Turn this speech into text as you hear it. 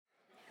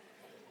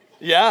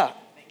Yeah.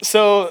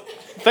 So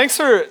thanks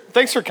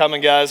for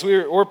coming, guys.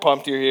 We're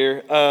pumped you're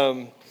here.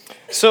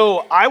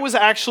 So I was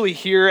actually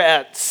here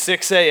at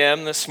 6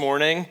 a.m. this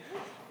morning.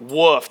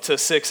 Woof to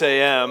 6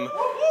 a.m.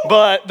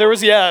 But there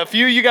was a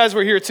few of you guys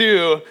were here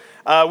too.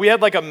 We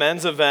had like a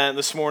men's event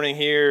this morning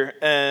here,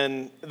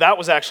 and that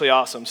was actually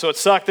awesome. So it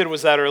sucked that it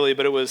was that early,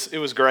 but it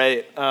was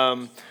great.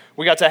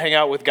 We got to hang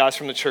out with guys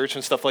from the church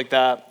and stuff like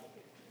that.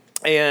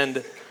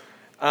 And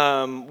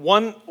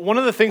one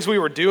of the things we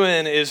were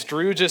doing is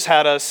Drew just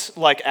had us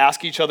like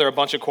ask each other a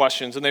bunch of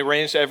questions, and they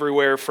ranged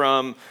everywhere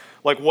from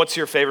like, what's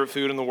your favorite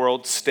food in the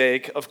world?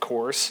 Steak, of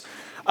course,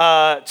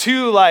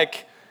 to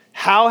like,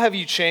 how have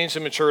you changed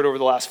and matured over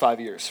the last 5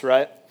 years,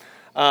 right?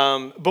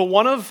 But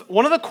one of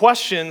the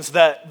questions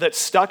that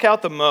stuck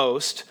out the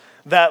most,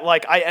 that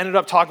like I ended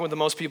up talking with the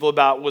most people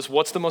about, was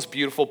what's the most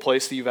beautiful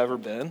place that you've ever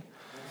been?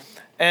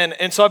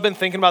 And so I've been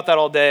thinking about that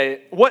all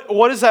day.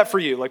 What is that for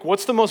you? Like,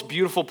 what's the most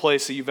beautiful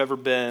place that you've ever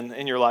been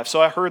in your life? So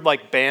I heard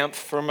like Banff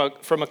from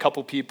a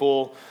couple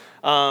people.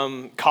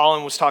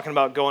 Colin was talking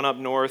about going up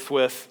north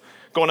with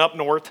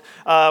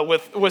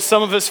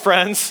some of his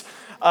friends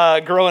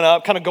growing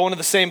up, kind of going to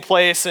the same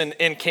place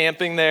and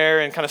camping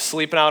there and kind of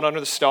sleeping out under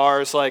the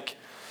stars, like.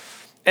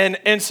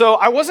 And so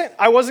I wasn't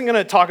going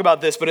to talk about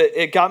this, but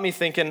it got me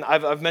thinking.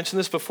 I've mentioned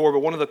this before,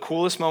 but one of the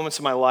coolest moments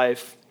of my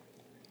life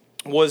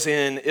was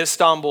in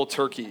Istanbul,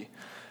 Turkey,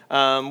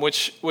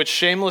 which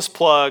shameless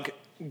plug,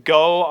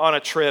 go on a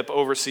trip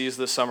overseas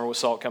this summer with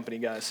Salt Company,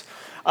 guys.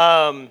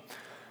 But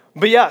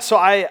yeah, so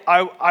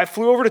I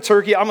flew over to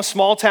Turkey. I'm a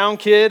small town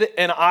kid,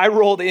 and I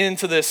rolled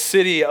into this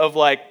city of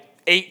like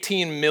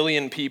 18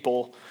 million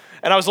people,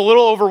 and I was a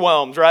little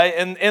overwhelmed, right?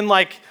 And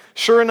like,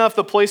 sure enough,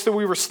 the place that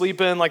we were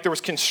sleeping, like there was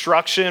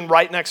construction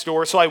right next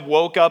door, so I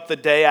woke up the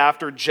day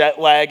after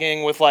jet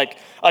lagging with like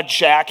a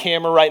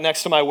jackhammer right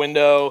next to my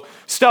window.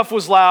 Stuff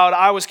was loud,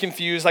 I was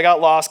confused, I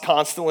got lost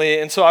constantly,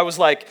 and so I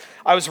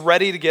was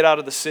ready to get out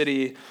of the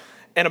city,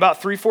 and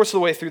about 3/4 of the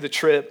way through the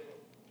trip,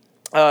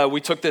 we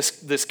took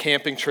this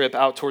camping trip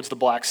out towards the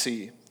Black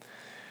Sea,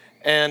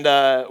 and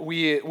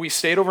we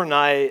stayed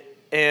overnight,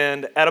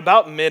 and at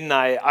about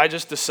midnight, I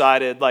just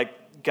decided,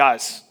 like,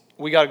 guys,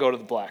 we got to go to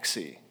the Black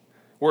Sea.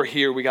 We're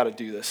here, we got to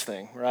do this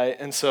thing, right?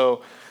 And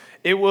so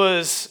it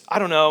was, I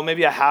don't know,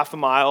 maybe a half a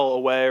mile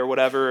away or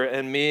whatever,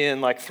 and me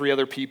and like 3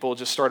 other people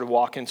just started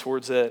walking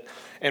towards it.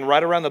 And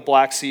right around the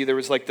Black Sea, there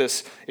was like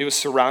this, it was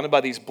surrounded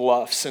by these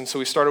bluffs. And so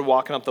we started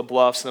walking up the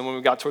bluffs, and then when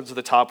we got towards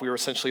the top, we were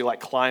essentially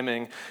like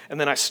climbing. And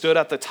then I stood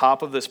at the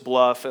top of this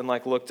bluff and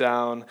like looked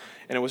down,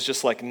 and it was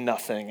just like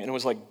nothing. And it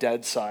was like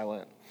dead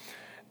silent.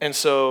 And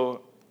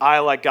so I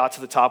like got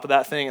to the top of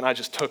that thing, and I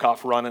just took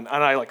off running,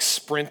 and I like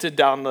sprinted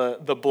down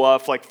the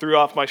bluff, like threw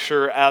off my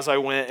shirt as I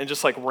went, and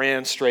just like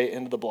ran straight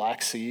into the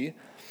Black Sea.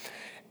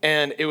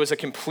 And it was a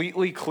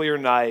completely clear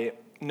night,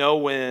 no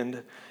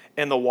wind,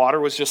 and the water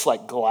was just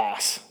like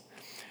glass.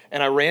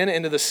 And I ran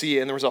into the sea,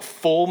 and there was a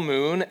full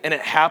moon, and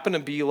it happened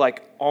to be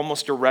like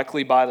almost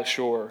directly by the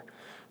shore.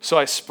 So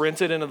I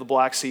sprinted into the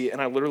Black Sea,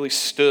 and I literally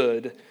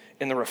stood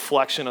in the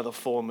reflection of the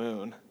full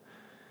moon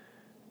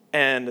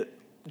and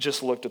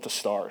just looked at the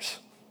stars.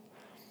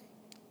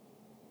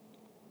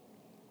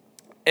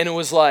 And it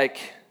was like,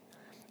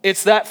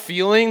 it's that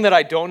feeling that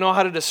I don't know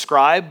how to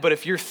describe, but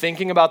if you're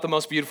thinking about the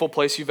most beautiful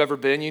place you've ever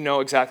been, you know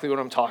exactly what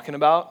I'm talking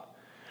about,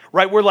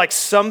 right? Where like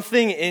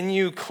something in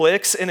you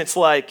clicks, and it's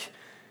like,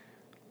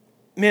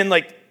 man,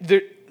 like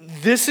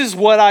this is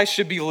what I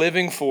should be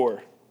living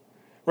for,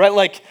 right?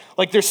 Like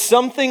there was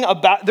something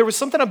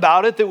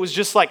about it that was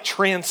just like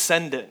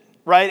transcendent,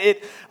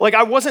 right? Like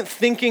I wasn't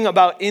thinking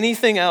about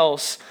anything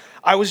else.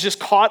 I was just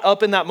caught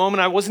up in that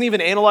moment. I wasn't even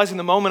analyzing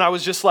the moment. I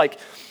was just like,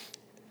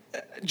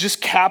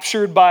 just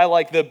captured by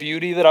like the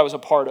beauty that I was a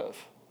part of,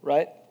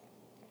 right?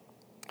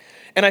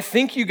 And I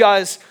think you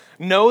guys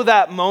know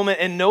that moment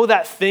and know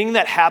that thing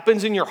that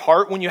happens in your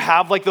heart when you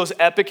have like those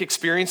epic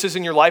experiences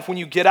in your life, when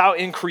you get out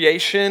in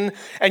creation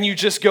and you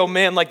just go,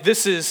 man, like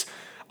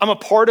I'm a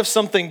part of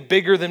something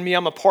bigger than me.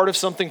 I'm a part of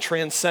something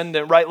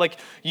transcendent, right? Like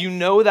you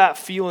know that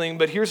feeling,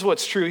 but here's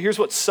what's true. Here's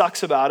what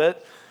sucks about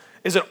it,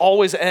 is it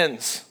always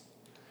ends.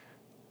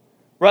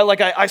 Right,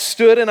 like I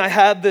stood and I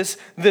had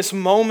this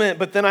moment,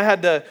 but then I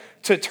had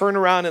to turn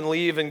around and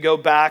leave and go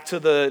back to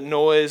the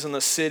noise and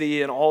the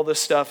city and all this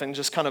stuff and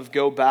just kind of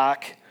go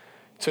back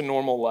to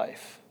normal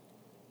life.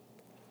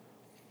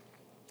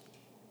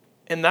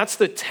 And that's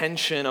the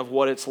tension of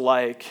what it's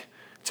like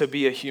to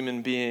be a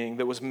human being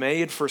that was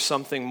made for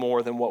something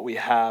more than what we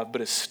have,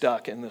 but is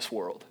stuck in this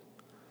world.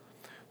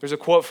 There's a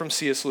quote from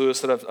C.S.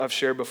 Lewis that I've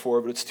shared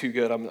before, but it's too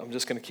good. I'm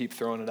just going to keep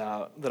throwing it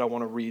out, that I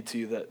want to read to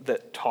you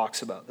that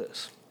talks about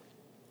this.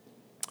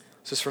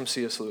 This is from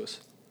C.S. Lewis.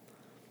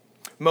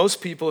 Most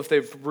people, if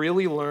they've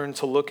really learned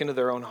to look into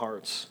their own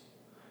hearts,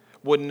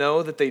 would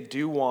know that they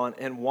do want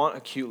and want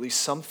acutely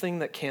something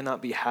that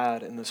cannot be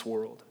had in this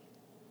world.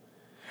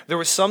 There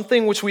was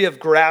something which we have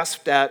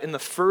grasped at in the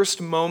first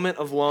moment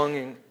of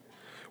longing,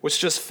 which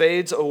just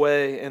fades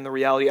away in the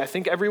reality. I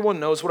think everyone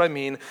knows what I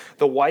mean.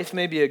 The wife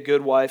may be a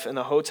good wife, and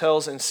the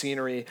hotels and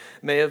scenery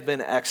may have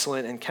been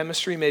excellent, and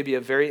chemistry may be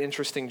a very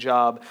interesting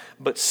job,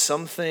 but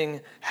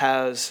something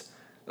has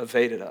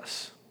evaded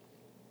us.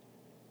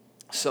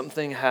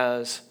 Something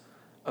has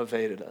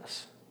evaded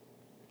us.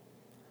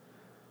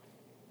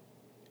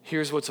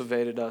 Here's what's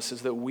evaded us,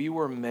 is that we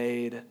were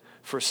made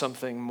for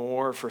something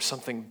more, for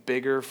something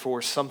bigger,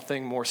 for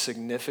something more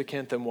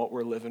significant than what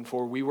we're living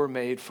for. We were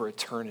made for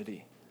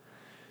eternity.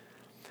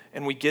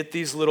 And we get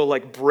these little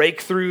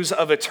breakthroughs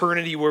of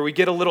eternity where we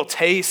get a little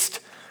taste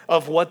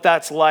of what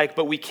that's like,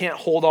 but we can't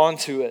hold on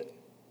to it.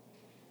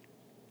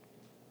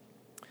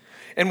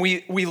 And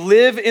we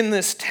live in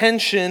this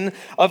tension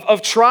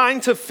of trying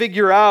to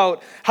figure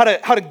out how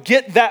to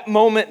get that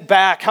moment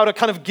back, how to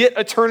kind of get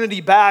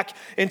eternity back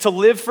and to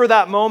live for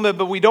that moment,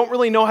 but we don't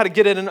really know how to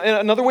get it. And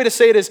another way to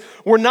say it is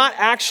we're not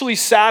actually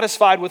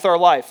satisfied with our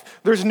life.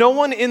 There's no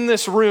one in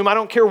this room, I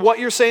don't care what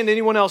you're saying to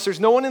anyone else,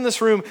 there's no one in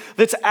this room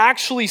that's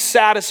actually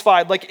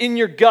satisfied, like in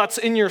your guts,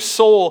 in your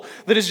soul,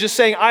 that is just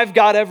saying, I've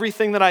got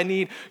everything that I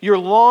need. You're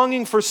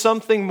longing for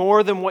something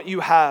more than what you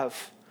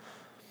have.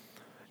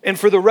 And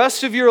for the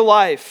rest of your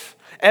life,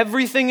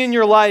 everything in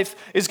your life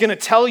is going to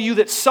tell you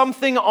that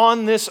something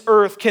on this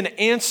earth can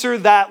answer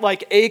that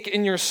ache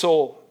in your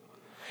soul.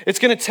 It's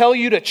going to tell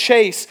you to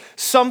chase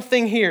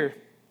something here.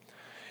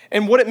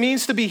 And what it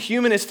means to be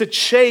human is to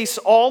chase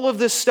all of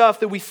this stuff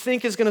that we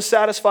think is going to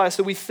satisfy us,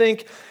 that we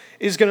think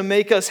is going to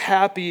make us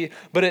happy,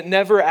 but it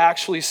never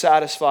actually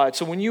satisfied.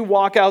 So when you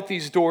walk out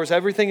these doors,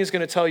 everything is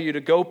going to tell you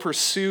to go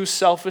pursue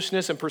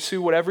selfishness and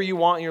pursue whatever you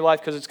want in your life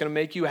because it's going to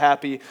make you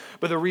happy.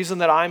 But the reason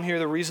that I'm here,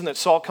 the reason that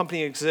Salt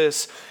Company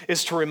exists,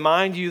 is to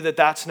remind you that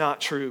that's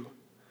not true.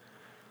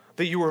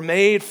 That you were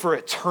made for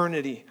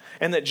eternity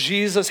and that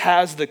Jesus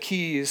has the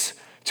keys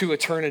to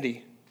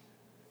eternity.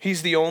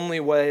 He's the only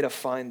way to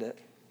find it.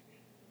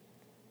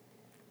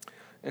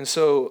 And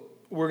so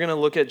we're going to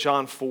look at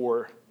John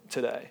 4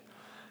 today.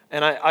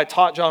 And I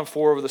taught John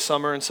 4 over the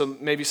summer, and so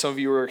maybe some of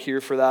you are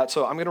here for that.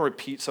 So I'm going to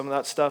repeat some of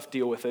that stuff.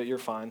 Deal with it. You're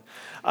fine.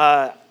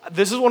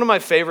 This is one of my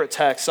favorite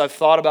texts. I've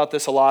thought about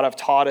this a lot. I've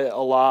taught it a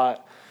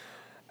lot.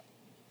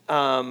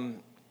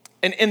 And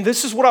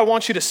this is what I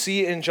want you to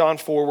see in John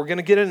 4. We're going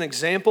to get an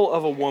example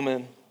of a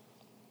woman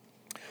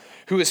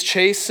who is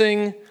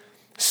chasing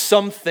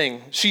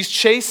something. She's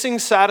chasing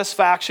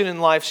satisfaction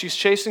in life. She's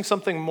chasing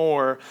something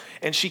more,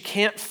 and she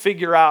can't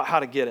figure out how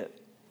to get it.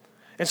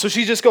 And so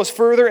she just goes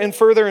further and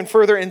further and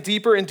further and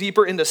deeper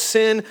into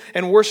sin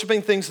and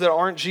worshiping things that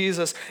aren't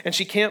Jesus. And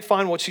she can't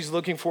find what she's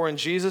looking for. And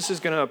Jesus is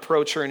going to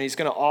approach her and he's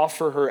going to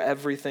offer her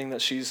everything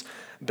that she's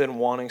been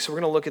wanting. So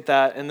we're going to look at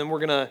that. And then we're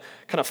going to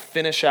kind of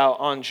finish out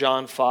on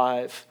John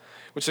 5,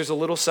 which there's a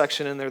little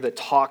section in there that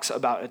talks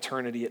about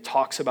eternity. It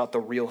talks about the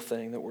real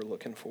thing that we're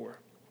looking for.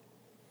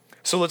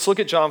 So let's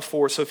look at John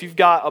 4. So if you've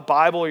got a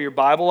Bible or your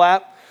Bible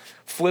app,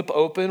 flip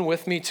open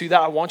with me to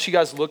that. I want you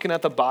guys looking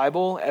at the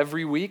Bible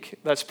every week.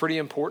 That's pretty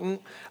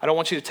important. I don't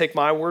want you to take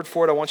my word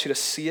for it. I want you to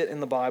see it in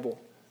the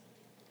Bible.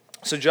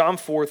 So John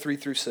 4,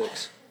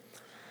 3-6.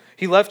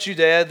 He left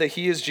Judea, that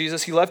he is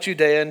Jesus. He left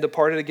Judea and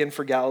departed again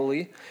for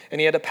Galilee, and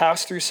he had to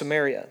pass through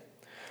Samaria.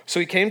 So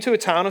he came to a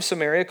town of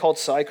Samaria called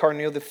Sychar,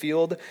 near the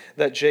field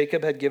that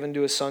Jacob had given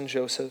to his son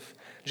Joseph.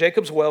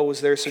 Jacob's well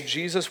was there, so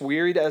Jesus,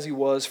 wearied as he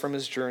was from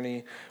his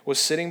journey, was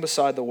sitting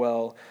beside the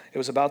well. It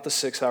was about the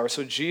 6th hour.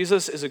 So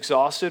Jesus is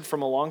exhausted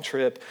from a long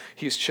trip.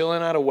 He's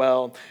chilling at a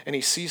well, and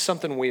he sees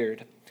something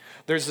weird.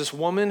 There's this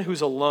woman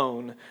who's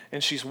alone,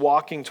 and she's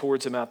walking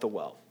towards him at the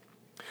well.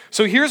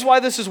 So here's why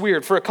this is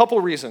weird, for a couple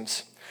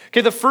reasons.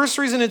 Okay, the first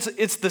reason it's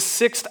the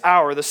 6th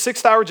hour. The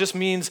 6th hour just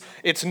means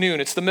it's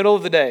noon. It's the middle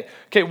of the day.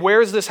 Okay,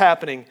 where is this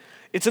happening?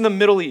 It's in the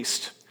Middle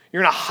East.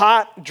 You're in a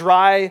hot,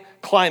 dry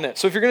climate.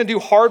 So if you're going to do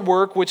hard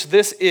work, which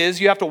this is,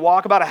 you have to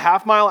walk about a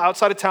half mile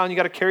outside of town. You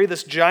got to carry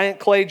this giant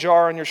clay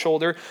jar on your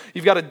shoulder.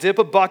 You've got to dip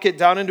a bucket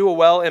down into a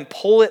well and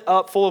pull it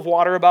up full of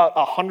water about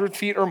 100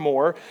 feet or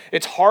more.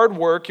 It's hard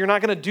work. You're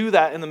not going to do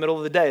that in the middle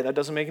of the day. That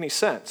doesn't make any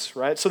sense,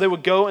 right? So they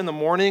would go in the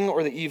morning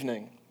or the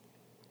evening.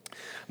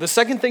 The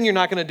second thing you're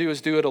not going to do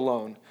is do it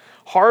alone.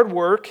 Hard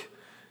work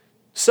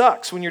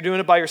sucks when you're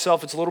doing it by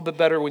yourself. It's a little bit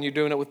better when you're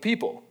doing it with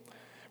people.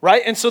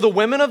 Right? And so the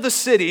women of the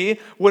city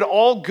would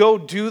all go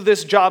do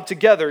this job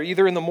together,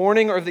 either in the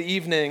morning or the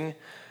evening,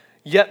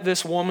 yet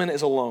this woman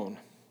is alone.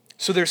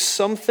 So there's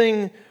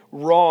something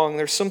wrong.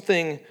 There's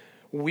something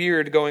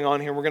weird going on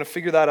here. We're going to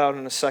figure that out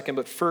in a second,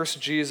 but first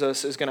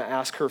Jesus is going to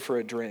ask her for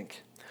a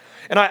drink.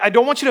 And I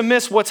don't want you to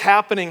miss what's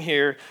happening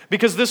here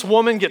because this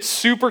woman gets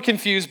super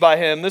confused by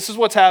him. This is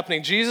what's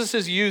happening. Jesus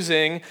is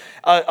using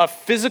a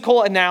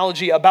physical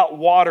analogy about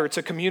water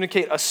to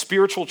communicate a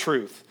spiritual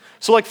truth.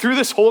 So through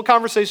this whole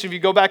conversation, if you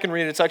go back and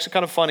read it, it's actually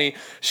kind of funny.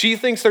 She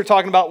thinks they're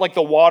talking about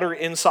the water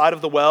inside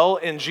of the well,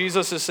 and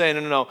Jesus is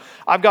saying, no,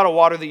 I've got a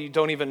water that you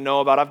don't even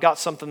know about. I've got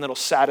something that'll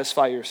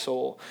satisfy your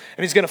soul.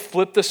 And he's going to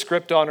flip the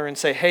script on her and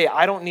say, hey,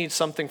 I don't need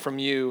something from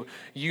you.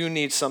 You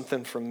need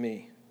something from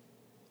me.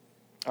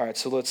 All right,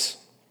 so let's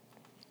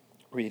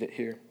read it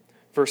here.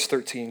 Verse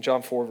 13,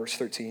 John 4, verse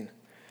 13.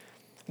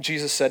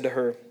 Jesus said to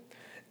her,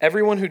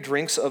 everyone who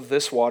drinks of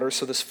this water,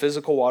 so this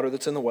physical water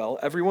that's in the well,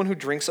 everyone who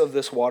drinks of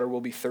this water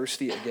will be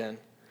thirsty again.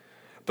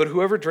 But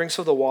whoever drinks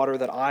of the water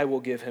that I will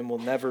give him will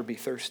never be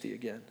thirsty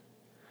again.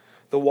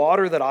 The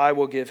water that I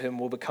will give him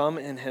will become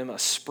in him a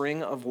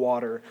spring of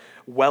water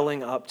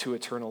welling up to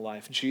eternal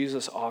life.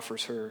 Jesus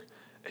offers her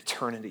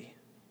eternity,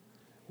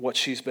 what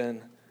she's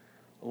been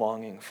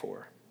longing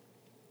for.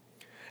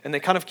 And they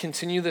kind of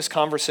continue this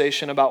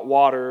conversation about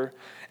water.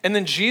 And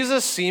then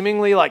Jesus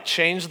seemingly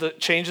changes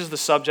the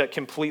subject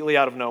completely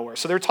out of nowhere.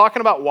 So they're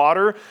talking about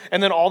water,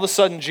 and then all of a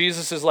sudden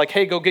Jesus is like,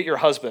 hey, go get your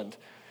husband.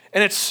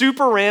 And it's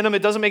super random.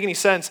 It doesn't make any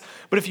sense.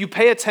 But if you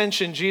pay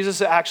attention,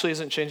 Jesus actually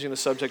isn't changing the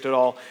subject at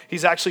all.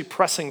 He's actually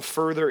pressing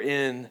further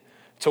in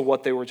to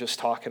what they were just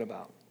talking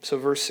about. So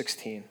verse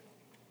 16,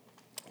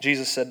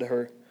 Jesus said to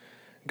her,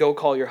 go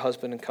call your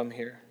husband and come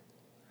here.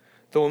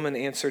 The woman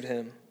answered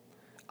him,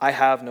 I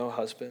have no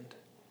husband.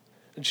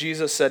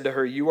 Jesus said to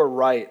her, you are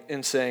right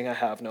in saying I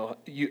have no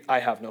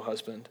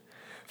husband.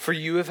 For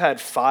you have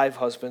had 5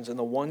 husbands, and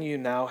the one you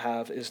now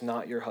have is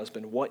not your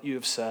husband. What you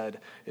have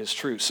said is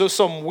true. So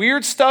some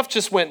weird stuff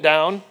just went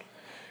down.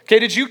 Okay,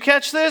 did you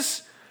catch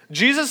this?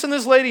 Jesus and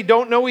this lady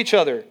don't know each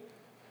other.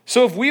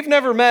 So if we've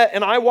never met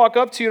and I walk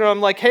up to you and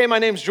I'm like, hey, my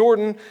name's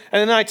Jordan,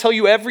 and then I tell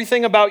you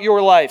everything about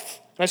your life,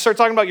 and I start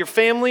talking about your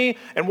family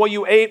and what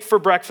you ate for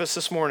breakfast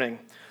this morning,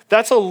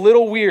 that's a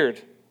little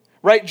weird,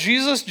 right?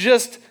 Jesus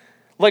just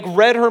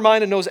read her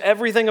mind and knows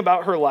everything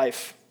about her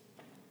life.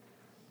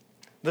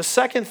 The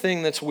second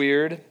thing that's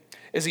weird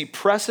is he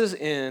presses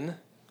in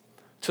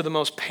to the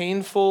most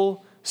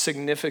painful,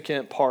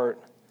 significant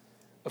part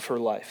of her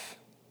life.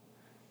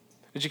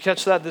 Did you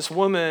catch that? This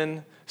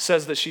woman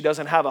says that she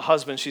doesn't have a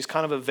husband. She's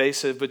kind of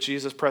evasive, but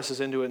Jesus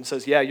presses into it and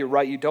says, yeah, you're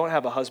right. You don't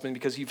have a husband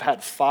because you've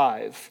had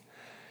 5.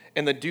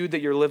 And the dude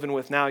that you're living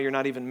with now, you're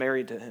not even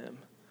married to him.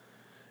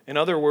 In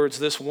other words,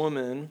 this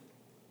woman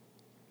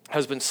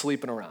has been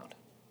sleeping around.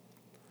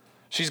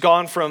 She's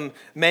gone from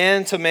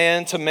man to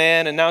man to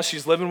man, and now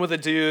she's living with a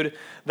dude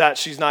that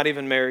she's not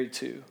even married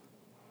to.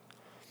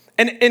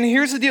 And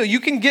here's the deal.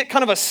 You can get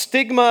kind of a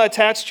stigma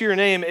attached to your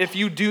name if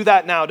you do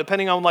that now,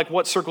 depending on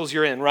what circles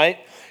you're in, right?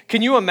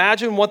 Can you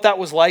imagine what that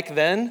was like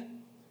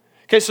then?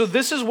 Okay, so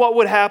this is what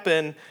would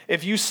happen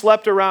if you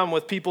slept around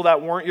with people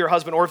that weren't your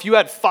husband, or if you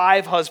had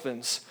 5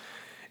 husbands,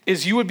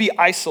 is you would be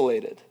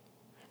isolated.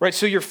 Right,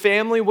 so your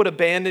family would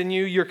abandon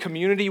you, your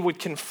community would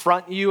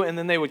confront you, and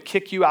then they would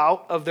kick you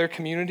out of their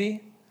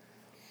community.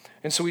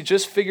 And so we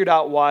just figured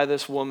out why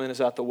this woman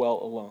is at the well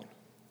alone.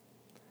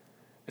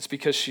 It's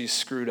because she's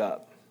screwed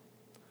up.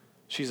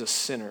 She's a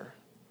sinner.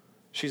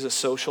 She's a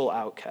social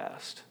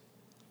outcast.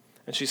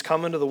 And she's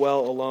coming to the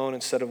well alone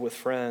instead of with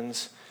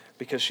friends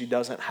because she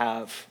doesn't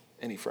have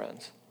any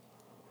friends.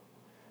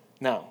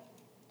 Now,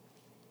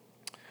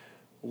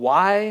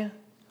 why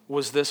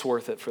was this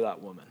worth it for that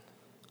woman?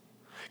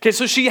 Okay,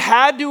 so she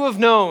had to have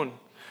known,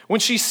 when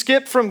she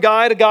skipped from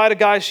guy to guy to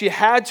guy, she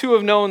had to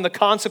have known the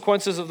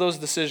consequences of those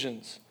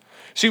decisions.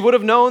 She would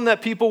have known that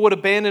people would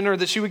abandon her,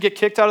 that she would get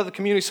kicked out of the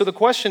community. So the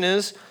question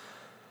is,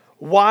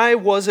 why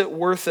was it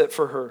worth it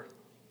for her?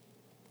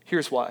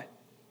 Here's why.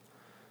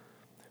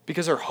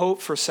 Because her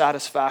hope for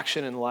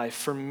satisfaction in life,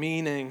 for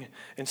meaning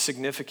and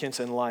significance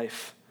in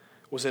life,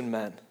 was in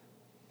men.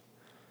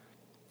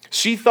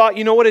 She thought,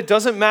 you know what, it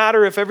doesn't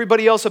matter if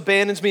everybody else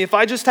abandons me. If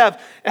I just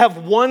have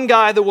one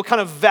guy that will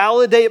kind of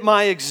validate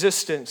my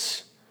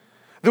existence,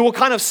 that will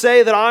kind of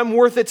say that I'm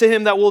worth it to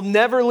him, that will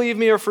never leave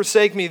me or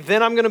forsake me,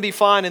 then I'm going to be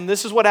fine. And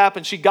this is what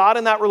happened. She got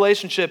in that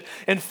relationship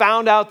and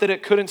found out that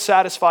it couldn't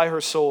satisfy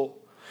her soul.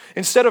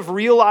 Instead of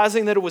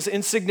realizing that it was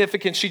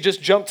insignificant, she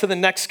just jumped to the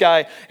next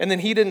guy, and then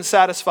he didn't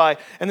satisfy,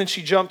 and then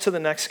she jumped to the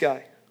next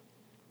guy.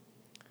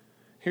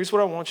 Here's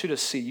what I want you to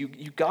see. You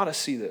got to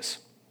see this.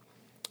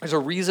 There's a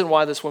reason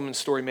why this woman's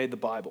story made the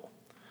Bible.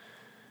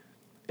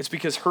 It's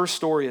because her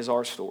story is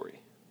our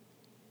story.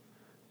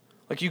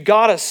 You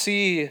got to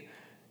see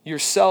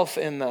yourself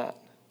in that.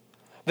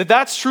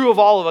 That's true of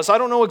all of us. I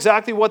don't know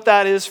exactly what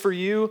that is for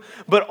you,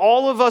 but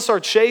all of us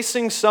are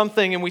chasing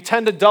something and we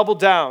tend to double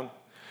down.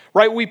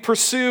 Right? We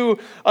pursue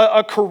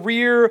a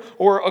career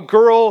or a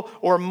girl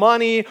or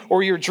money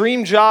or your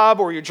dream job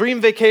or your dream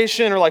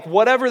vacation or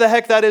whatever the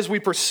heck that is. We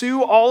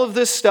pursue all of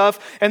this stuff,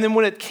 and then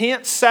when it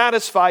can't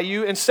satisfy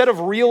you, instead of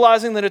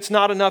realizing that it's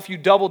not enough, you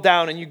double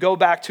down and you go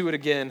back to it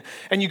again.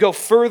 And you go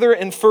further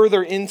and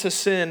further into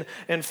sin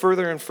and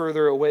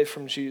further away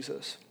from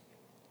Jesus.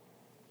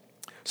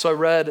 So I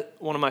read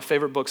one of my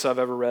favorite books I've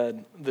ever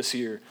read this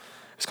year.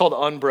 It's called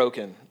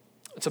Unbroken.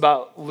 It's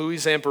about Louis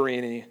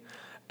Zamperini.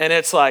 And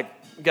it's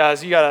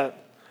guys, you gotta,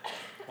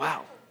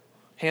 wow.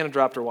 Hannah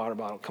dropped her water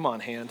bottle. Come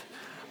on, Hand.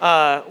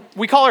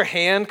 We call her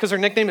Hand because her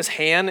nickname is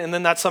Han, and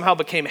then that somehow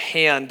became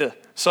Hand.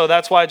 So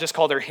that's why I just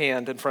called her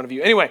Hand in front of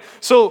you. Anyway,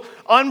 so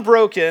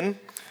Unbroken,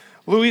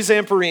 Louis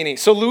Zamperini.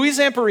 So Louis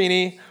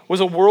Zamperini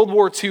was a World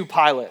War II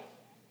pilot,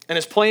 and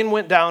his plane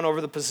went down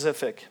over the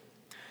Pacific.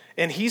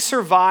 And he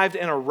survived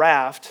in a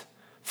raft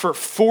for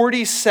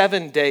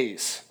 47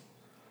 days.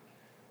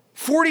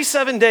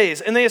 47 days.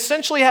 And they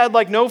essentially had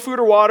like no food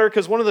or water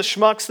because one of the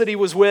schmucks that he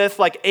was with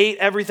like ate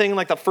everything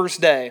like the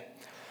first day.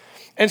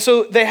 And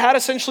so they had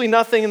essentially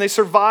nothing and they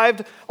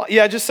survived.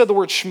 Yeah, I just said the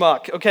word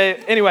schmuck.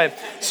 Okay, anyway,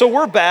 so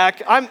we're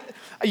back.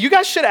 You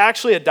guys should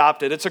actually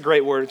adopt it. It's a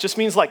great word. It just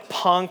means like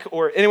punk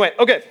or, anyway,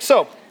 okay,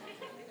 so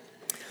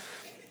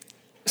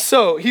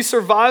he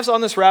survives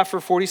on this raft for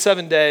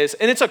 47 days,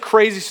 and it's a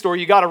crazy story.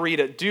 You got to read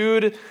it.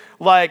 Dude,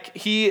 like,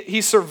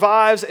 he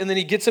survives, and then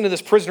he gets into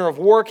this prisoner of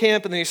war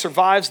camp, and then he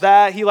survives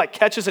that. He, like,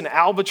 catches an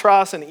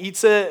albatross and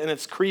eats it, and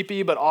it's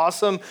creepy but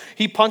awesome.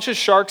 He punches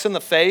sharks in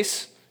the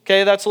face.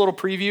 Okay, that's a little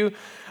preview.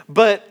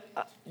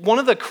 But one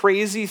of the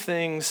crazy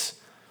things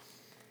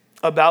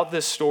about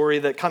this story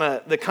that kind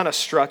of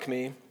struck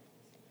me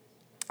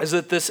is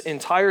that this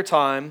entire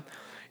time,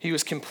 he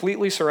was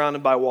completely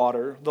surrounded by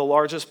water, the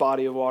largest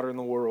body of water in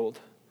the world,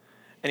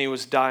 and he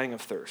was dying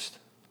of thirst.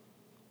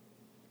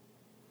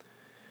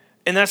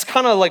 And that's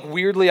kind of like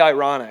weirdly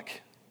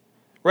ironic,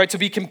 right? To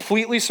be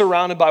completely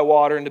surrounded by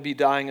water and to be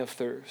dying of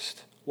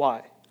thirst.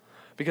 Why?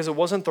 Because it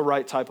wasn't the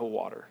right type of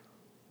water.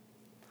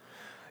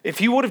 If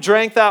he would have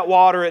drank that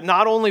water, it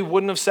not only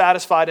wouldn't have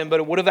satisfied him, but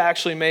it would have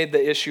actually made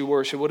the issue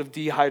worse. It would have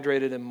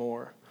dehydrated him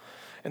more.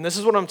 And this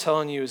is what I'm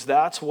telling you, is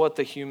that's what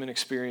the human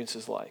experience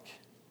is like.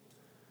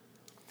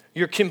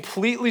 You're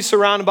completely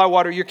surrounded by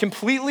water. You're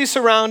completely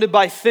surrounded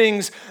by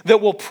things that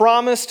will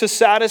promise to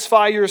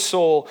satisfy your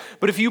soul.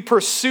 But if you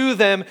pursue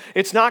them,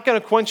 it's not going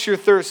to quench your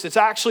thirst. It's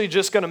actually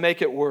just going to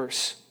make it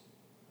worse.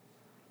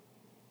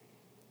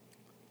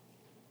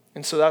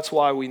 And so that's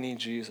why we need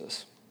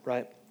Jesus,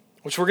 right?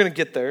 Which we're going to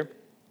get there.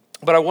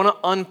 But I want to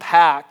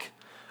unpack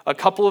a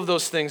couple of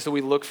those things that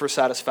we look for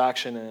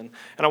satisfaction in.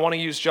 And I want to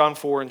use John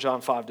 4 and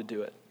John 5 to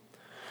do it.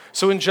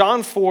 So in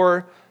John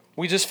 4,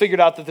 we just figured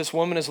out that this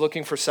woman is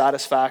looking for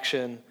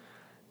satisfaction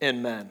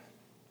in men,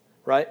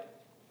 right?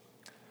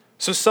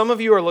 So some of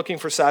you are looking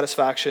for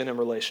satisfaction in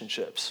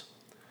relationships.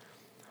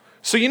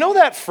 So you know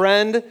that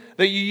friend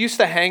that you used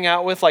to hang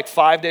out with like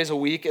 5 days a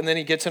week and then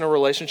he gets in a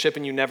relationship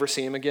and you never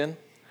see him again?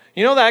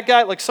 You know that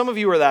guy? Like some of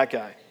you are that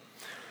guy.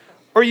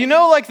 Or you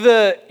know like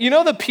the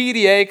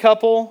PDA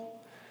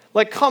couple?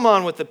 Like come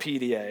on with the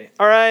PDA,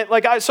 all right?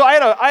 Like I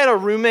had a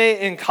roommate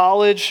in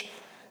college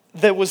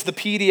that was the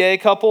PDA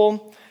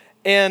couple.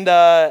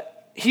 And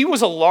he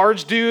was a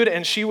large dude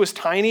and she was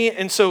tiny.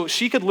 And so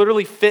she could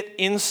literally fit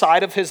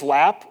inside of his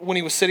lap when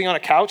he was sitting on a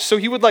couch. So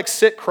he would like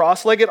sit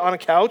cross-legged on a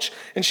couch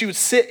and she would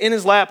sit in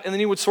his lap and then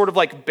he would sort of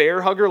like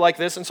bear hug her like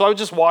this. And so I would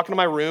just walk into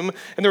my room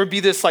and there would be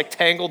this like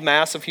tangled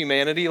mass of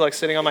humanity like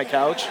sitting on my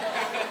couch.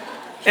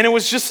 And it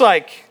was just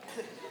like,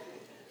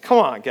 come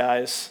on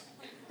guys,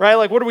 right?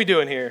 Like what are we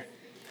doing here?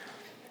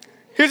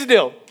 Here's the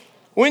deal.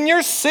 When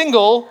you're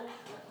single,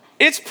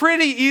 it's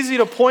pretty easy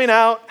to point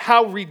out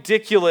how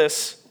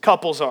ridiculous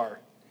couples are,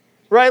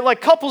 right? Like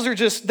couples are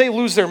just, they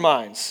lose their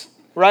minds,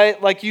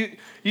 right? Like you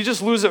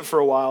just lose it for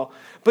a while.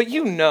 But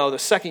you know the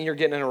second you're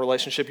getting in a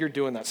relationship, you're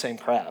doing that same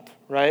crap,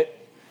 right?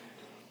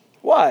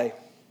 Why?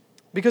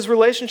 Because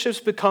relationships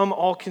become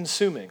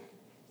all-consuming.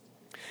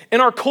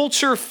 And our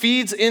culture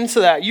feeds into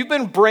that. You've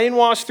been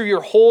brainwashed through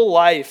your whole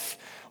life.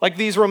 Like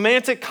these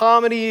romantic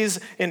comedies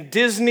and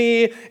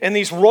Disney and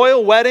these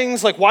royal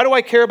weddings. Like, why do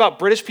I care about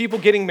British people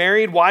getting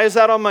married? Why is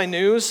that on my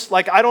news?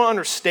 Like, I don't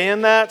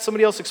understand that.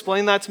 Somebody else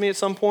explain that to me at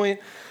some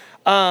point.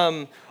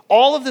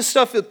 All of this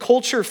stuff, the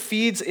culture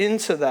feeds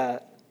into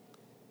that.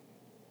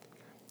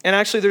 And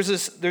actually, there's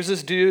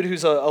this dude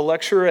who's a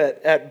lecturer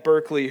at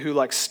Berkeley who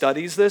like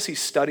studies this. He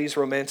studies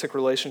romantic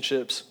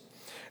relationships.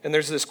 And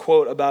there's this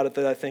quote about it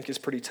that I think is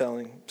pretty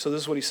telling. So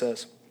this is what he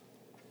says.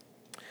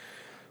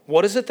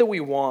 What is it that we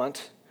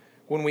want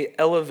when we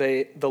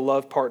elevate the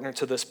love partner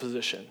to this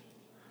position,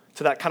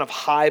 to that kind of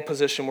high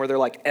position where they're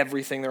like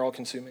everything, they're all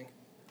consuming?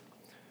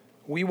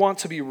 We want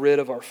to be rid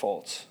of our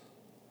faults.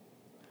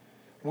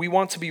 We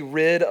want to be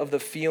rid of the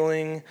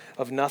feeling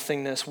of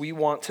nothingness. We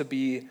want to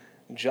be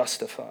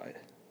justified.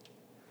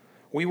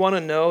 We want to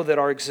know that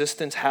our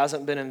existence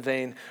hasn't been in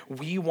vain.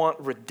 We want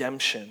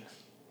redemption,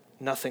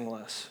 nothing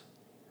less.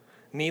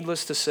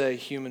 Needless to say,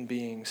 human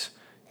beings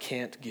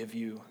can't give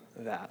you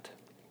that.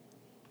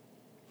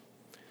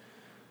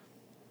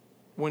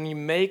 When you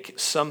make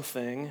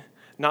something,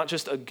 not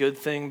just a good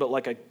thing, but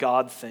like a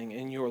God thing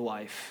in your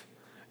life,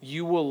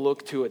 you will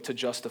look to it to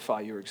justify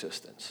your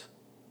existence.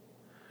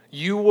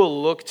 You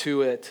will look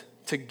to it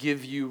to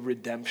give you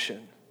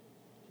redemption.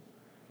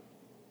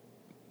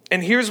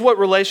 And here's what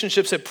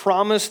relationships had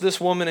promised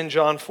this woman in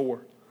John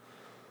 4.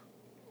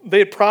 They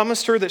had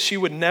promised her that she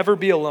would never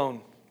be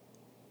alone.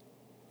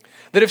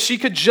 That if she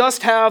could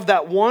just have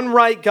that one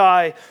right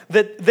guy,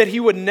 that he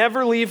would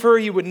never leave her,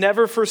 he would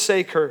never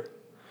forsake her.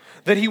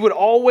 That he would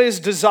always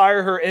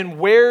desire her. And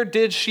where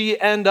did she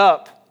end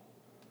up?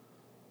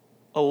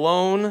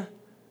 Alone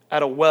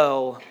at a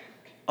well,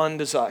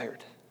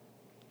 undesired.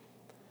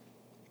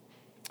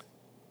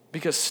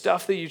 Because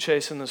stuff that you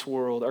chase in this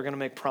world are going to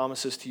make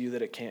promises to you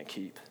that it can't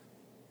keep.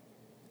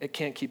 It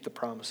can't keep the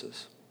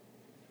promises.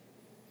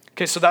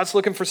 Okay, so that's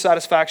looking for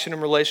satisfaction in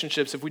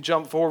relationships. If we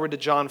jump forward to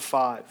John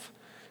 5.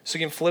 So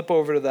you can flip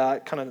over to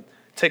that, kind of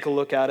take a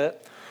look at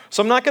it.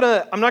 So I'm not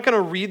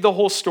gonna read the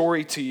whole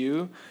story to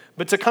you,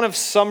 but to kind of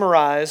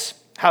summarize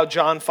how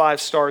John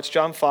 5 starts,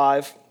 John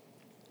 5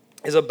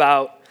 is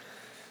about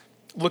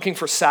looking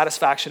for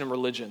satisfaction in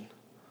religion.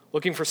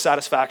 Looking for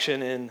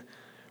satisfaction in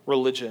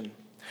religion.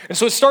 And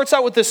so it starts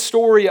out with this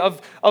story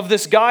of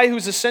this guy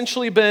who's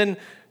essentially been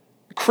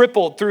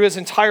crippled through his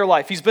entire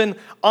life. He's been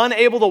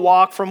unable to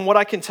walk. From what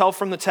I can tell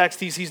from the text,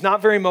 he's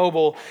not very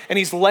mobile, and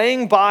he's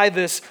laying by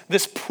this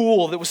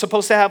pool that was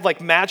supposed to have like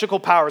magical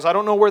powers. I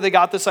don't know where they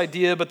got this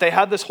idea, but they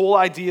had this whole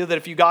idea that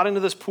if you got into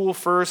this pool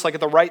first, like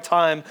at the right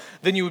time,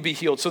 then you would be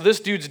healed. So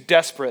this dude's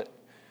desperate.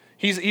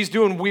 He's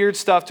doing weird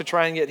stuff to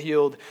try and get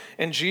healed,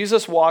 and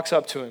Jesus walks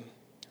up to him.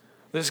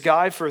 This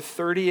guy for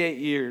 38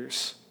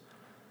 years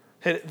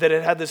that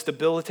had this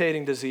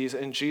debilitating disease,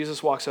 and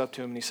Jesus walks up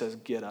to him and he says,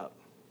 "Get up.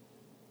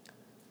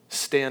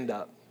 Stand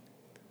up."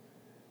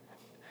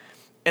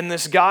 And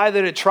this guy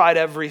that had tried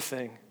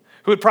everything,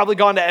 who had probably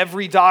gone to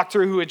every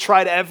doctor, who had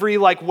tried every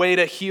way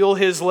to heal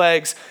his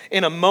legs,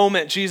 in a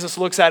moment, Jesus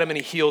looks at him and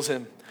he heals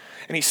him.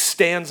 And he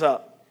stands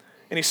up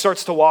and he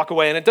starts to walk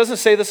away. And it doesn't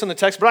say this in the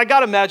text, but I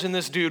gotta imagine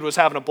this dude was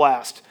having a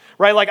blast,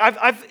 right? Like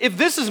if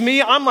this is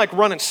me, I'm like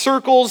running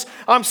circles,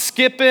 I'm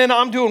skipping,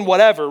 I'm doing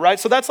whatever, right?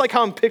 So that's like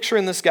how I'm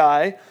picturing this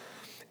guy.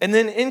 And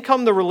then in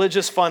come the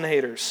religious fun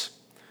haters,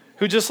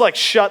 who just like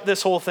shut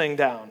this whole thing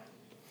down.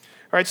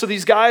 All right, so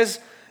these guys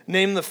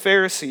named the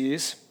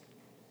Pharisees,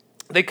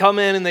 they come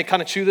in and they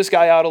kind of chew this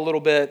guy out a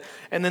little bit,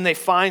 and then they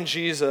find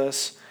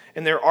Jesus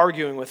and they're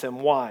arguing with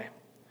him. Why?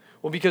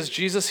 Well, because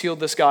Jesus healed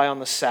this guy on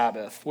the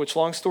Sabbath, which,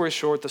 long story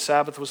short, the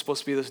Sabbath was supposed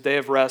to be this day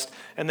of rest,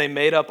 and they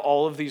made up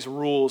all of these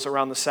rules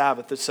around the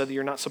Sabbath that said that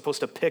you're not supposed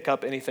to pick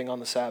up anything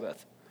on the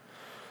Sabbath.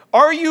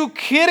 Are you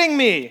kidding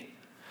me?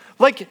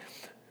 Like,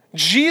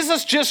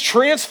 Jesus just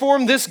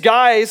transformed this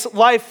guy's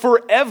life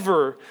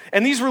forever.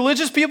 And these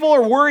religious people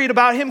are worried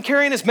about him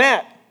carrying his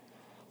mat.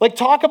 Like,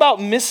 talk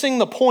about missing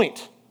the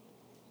point.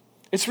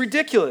 It's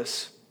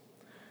ridiculous.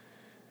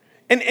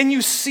 And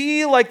you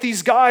see like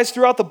these guys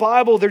throughout the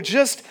Bible, they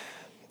just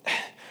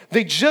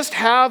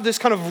have this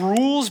kind of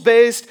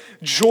rules-based,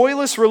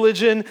 joyless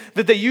religion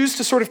that they use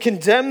to sort of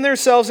condemn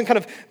themselves and kind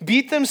of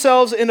beat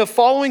themselves into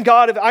following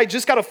God. If I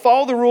just got to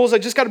follow the rules, I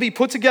just got to be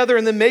put together,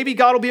 and then maybe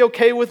God will be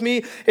okay with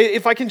me.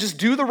 If I can just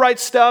do the right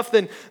stuff,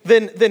 then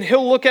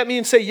he'll look at me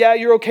and say, yeah,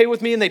 you're okay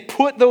with me. And they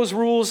put those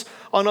rules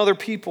on other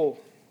people.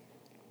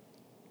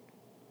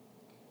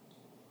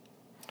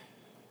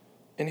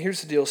 And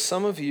here's the deal.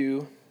 Some of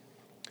you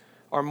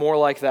are more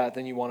like that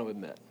than you want to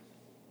admit.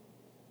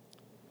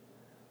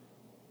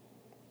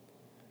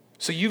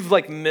 So you've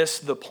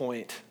missed the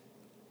point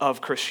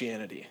of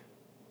Christianity.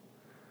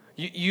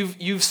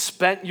 You've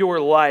spent your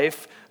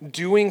life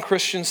doing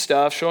Christian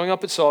stuff, showing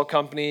up at Salt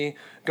Company,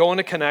 going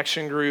to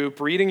Connection Group,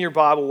 reading your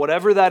Bible,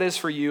 whatever that is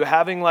for you,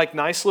 having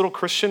nice little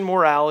Christian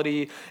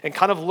morality and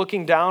kind of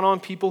looking down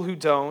on people who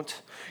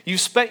don't. You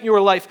spent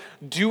your life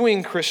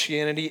doing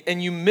Christianity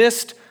and you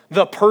missed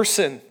the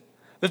person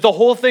that the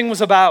whole thing was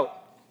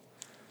about.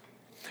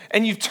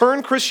 And you've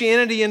turned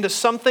Christianity into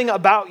something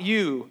about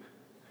you.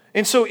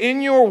 And so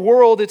in your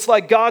world, it's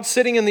like God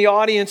sitting in the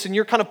audience and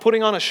you're kind of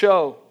putting on a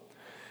show.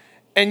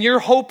 And you're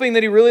hoping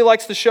that he really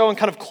likes the show and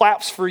kind of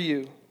claps for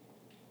you.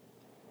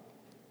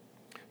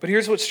 But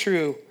here's what's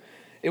true.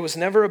 It was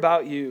never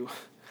about you.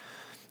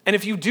 And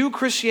if you do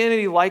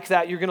Christianity like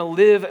that, you're going to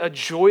live a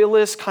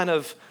joyless, kind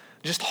of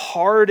just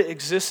hard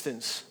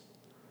existence.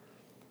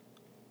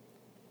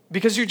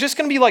 Because you're just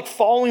going to be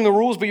following the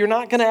rules, but you're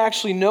not going to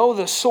actually know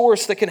the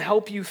source that can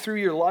help you through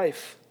your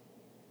life.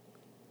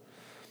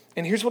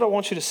 And here's what I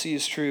want you to see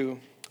is true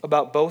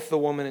about both the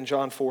woman in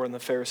John 4 and the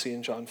Pharisee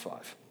in John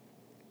 5.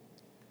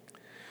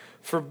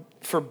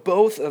 For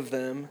both of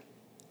them,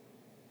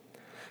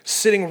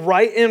 sitting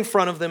right in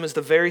front of them is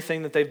the very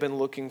thing that they've been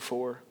looking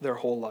for their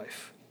whole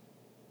life.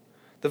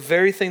 The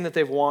very thing that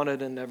they've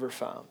wanted and never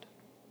found.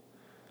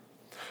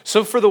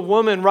 So for the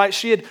woman, right,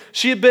 she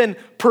had been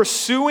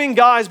pursuing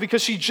guys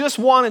because she just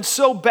wanted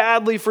so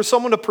badly for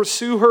someone to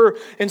pursue her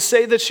and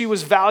say that she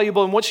was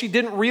valuable. And what she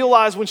didn't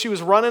realize when she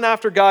was running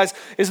after guys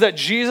is that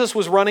Jesus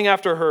was running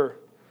after her.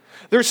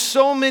 There's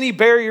so many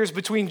barriers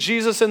between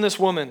Jesus and this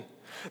woman.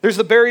 There's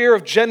the barrier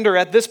of gender.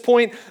 At this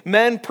point,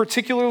 men,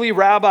 particularly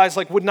rabbis,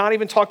 would not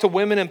even talk to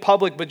women in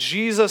public, but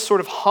Jesus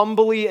sort of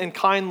humbly and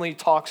kindly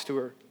talks to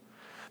her.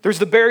 There's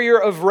the barrier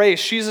of race.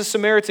 She's a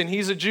Samaritan.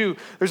 He's a Jew.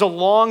 There's a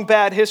long,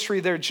 bad history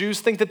there.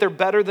 Jews think that they're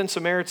better than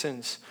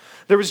Samaritans.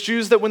 There was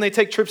Jews that when they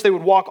take trips, they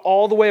would walk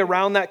all the way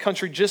around that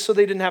country just so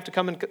they didn't have to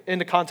come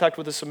into contact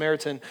with a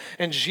Samaritan.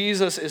 And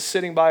Jesus is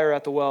sitting by her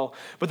at the well.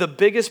 But the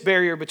biggest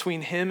barrier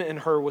between him and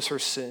her was her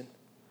sin.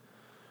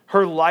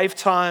 Her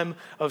lifetime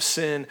of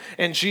sin.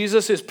 And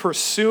Jesus is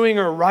pursuing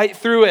her right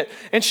through it.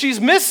 And she's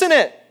missing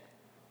it.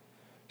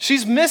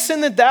 She's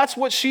missing that that's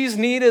what she's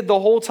needed the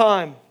whole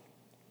time.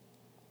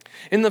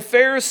 And the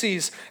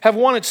Pharisees have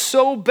wanted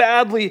so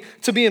badly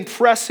to be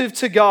impressive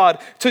to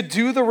God, to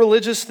do the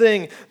religious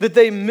thing, that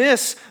they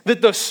miss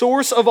that the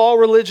source of all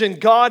religion,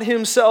 God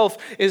himself,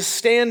 is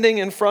standing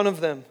in front of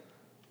them.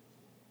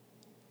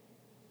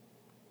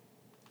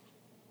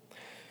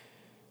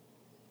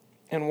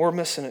 And we're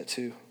missing it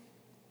too.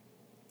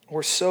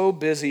 We're so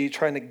busy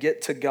trying to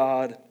get to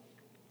God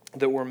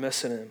that we're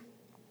missing him.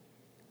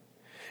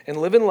 And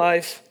living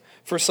life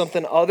for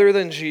something other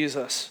than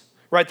Jesus,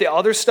 right? The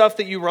other stuff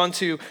that you run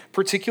to,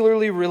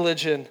 particularly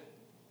religion,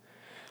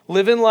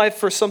 living life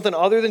for something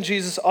other than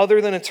Jesus, other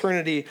than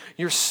eternity,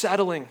 you're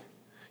settling.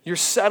 You're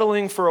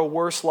settling for a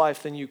worse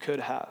life than you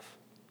could have.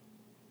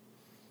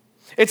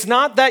 It's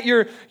not that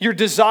your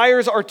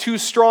desires are too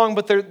strong,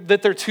 but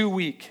that they're too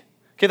weak.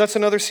 Okay, that's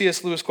another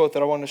C.S. Lewis quote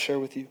that I wanted to share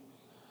with you.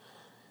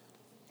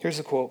 Here's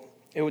the quote.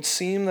 It would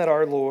seem that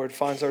our Lord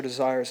finds our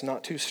desires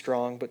not too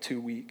strong, but too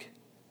weak.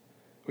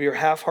 We are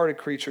half-hearted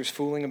creatures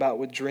fooling about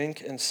with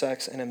drink and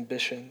sex and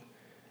ambition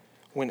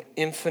when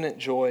infinite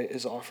joy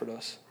is offered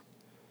us.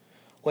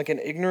 Like an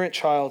ignorant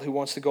child who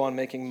wants to go on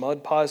making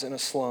mud pies in a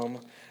slum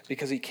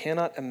because he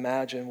cannot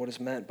imagine what is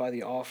meant by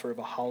the offer of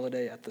a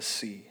holiday at the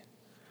sea.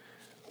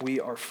 We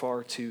are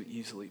far too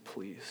easily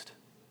pleased.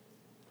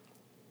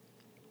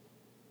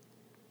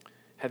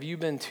 Have you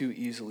been too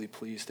easily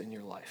pleased in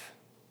your life?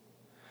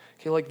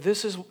 Okay, like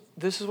this is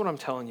what I'm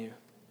telling you.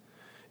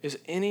 Is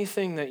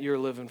anything that you're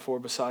living for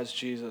besides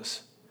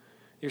Jesus,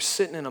 you're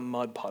sitting in a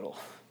mud puddle.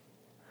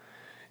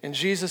 And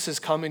Jesus is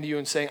coming to you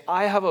and saying,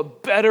 I have a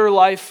better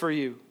life for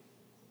you.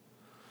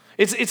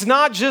 It's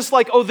not just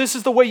like, oh, this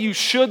is the way you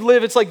should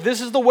live. It's like,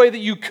 this is the way that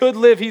you could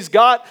live. He's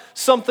got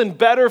something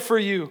better for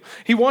you.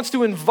 He wants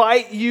to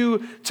invite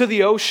you to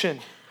the ocean,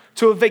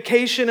 to a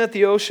vacation at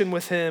the ocean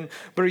with him.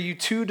 But are you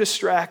too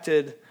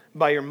distracted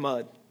by your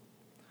mud?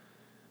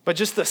 By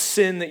just the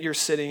sin that you're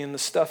sitting in, the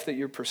stuff that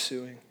you're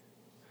pursuing?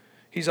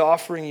 He's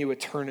offering you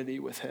eternity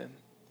with him.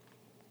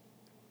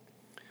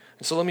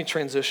 And so let me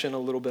transition a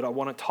little bit. I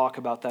want to talk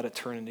about that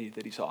eternity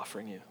that he's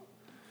offering you.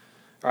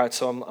 All right,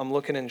 so I'm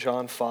looking in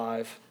John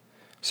 5,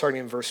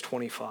 starting in verse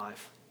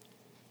 25.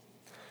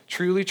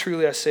 Truly,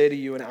 truly, I say to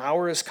you, an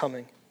hour is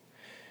coming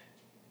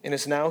and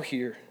is now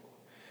here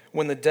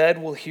when the dead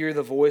will hear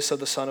the voice of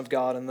the Son of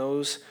God, and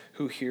those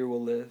who hear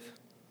will live.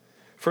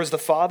 For as the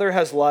Father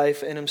has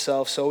life in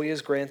himself, so he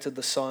has granted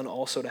the Son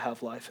also to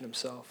have life in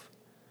himself.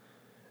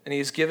 And he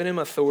has given him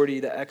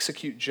authority to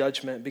execute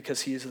judgment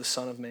because he is the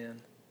Son of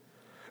Man.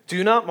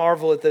 Do not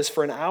marvel at this,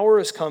 for an hour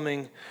is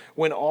coming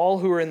when all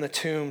who are in the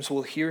tombs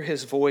will hear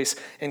his voice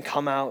and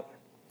come out,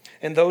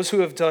 and those who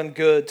have done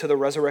good to the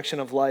resurrection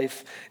of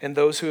life, and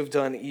those who have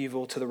done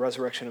evil to the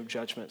resurrection of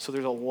judgment. So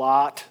there's a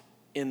lot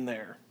in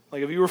there.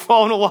 Like if you were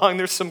following along,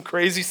 there's some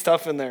crazy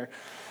stuff in there.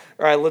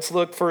 All right, let's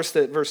look first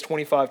at verse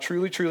 25.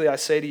 Truly, truly, I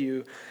say to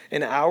you,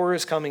 an hour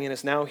is coming and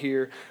is now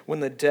here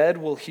when the dead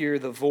will hear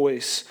the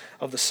voice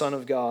of the Son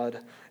of God,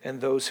 and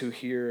those who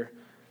hear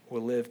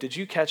will live. Did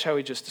you catch how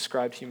he just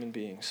described human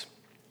beings?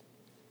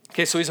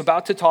 Okay, so he's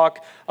about to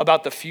talk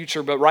about the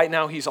future, but right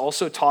now he's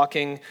also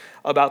talking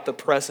about the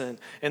present.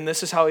 And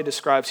this is how he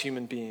describes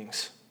human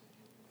beings,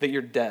 that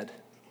you're dead.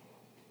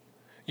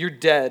 You're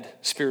dead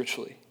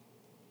spiritually.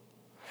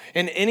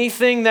 And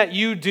anything that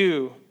you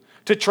do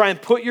to try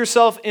and put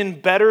yourself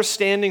in better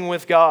standing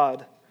with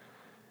God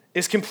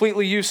is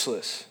completely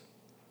useless.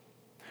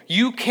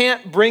 You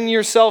can't bring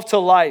yourself to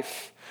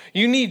life.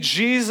 You need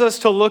Jesus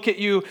to look at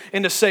you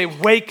and to say,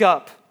 wake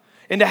up,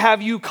 and to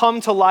have you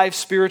come to life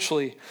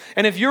spiritually.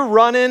 And if you're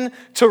running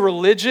to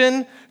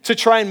religion to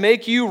try and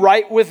make you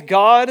right with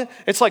God,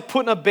 it's like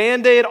putting a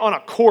Band-Aid on a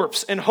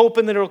corpse and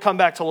hoping that it'll come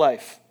back to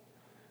life.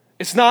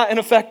 It's not an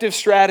effective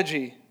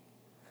strategy.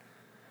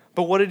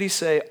 But what did he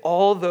say?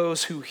 All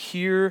those who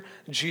hear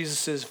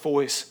Jesus'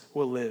 voice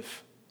will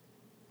live.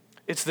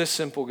 It's this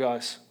simple,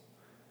 guys.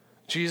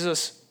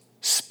 Jesus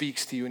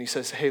speaks to you and he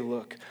says, hey,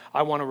 look,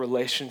 I want a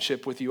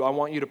relationship with you. I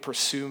want you to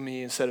pursue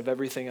me instead of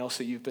everything else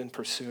that you've been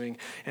pursuing.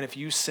 And if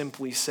you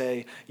simply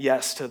say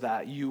yes to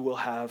that, you will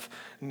have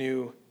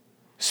new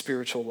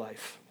spiritual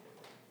life.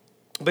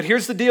 But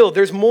here's the deal.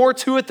 There's more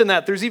to it than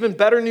that. There's even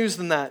better news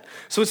than that.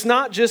 So it's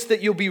not just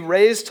that you'll be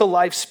raised to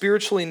life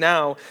spiritually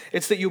now.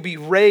 It's that you'll be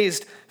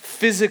raised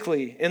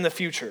physically in the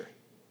future.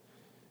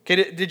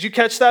 Okay, did you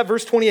catch that?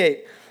 Verse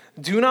 28.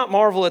 Do not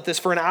marvel at this,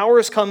 for an hour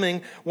is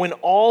coming when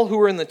all who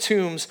are in the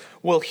tombs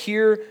will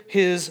hear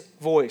his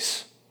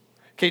voice.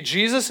 Okay,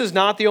 Jesus is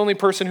not the only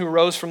person who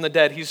rose from the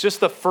dead. He's just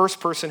the first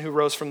person who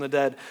rose from the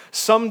dead.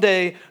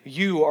 Someday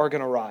you are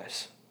going to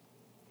rise.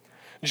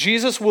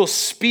 Jesus will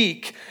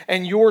speak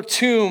and your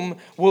tomb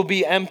will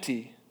be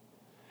empty.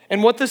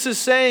 And what this is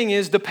saying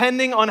is,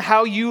 depending on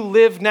how you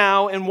live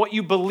now and what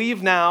you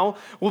believe now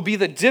will be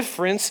the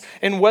difference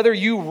in whether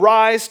you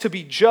rise to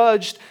be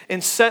judged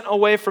and sent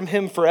away from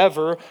him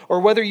forever, or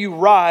whether you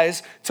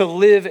rise to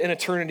live in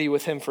eternity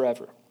with him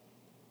forever.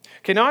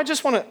 Okay, now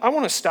I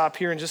want to stop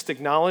here and just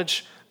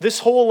acknowledge this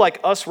whole like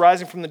us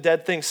rising from the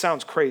dead thing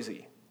sounds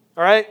crazy.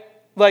 All right?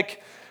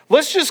 Like,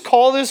 let's just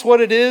call this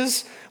what it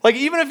is. Like,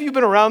 even if you've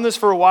been around this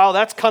for a while,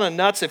 that's kind of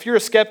nuts. If you're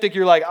a skeptic,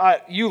 you're like,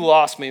 you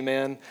lost me,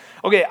 man.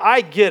 Okay, I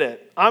get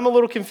it. I'm a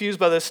little confused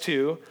by this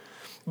too.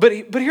 But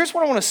here's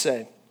what I want to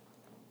say.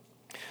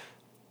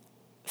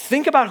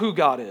 Think about who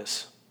God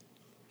is.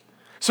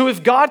 So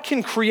if God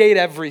can create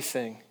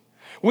everything,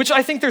 which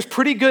I think there's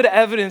pretty good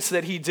evidence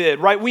that he did,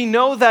 right? We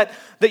know that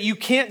you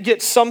can't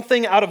get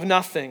something out of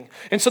nothing.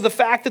 And so the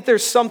fact that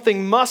there's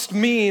something must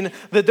mean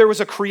that there was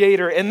a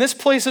creator. And this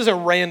place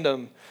isn't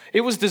random.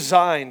 It was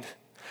designed.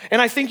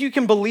 And I think you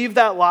can believe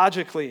that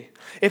logically.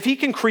 If he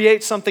can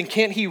create something,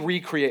 can't he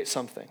recreate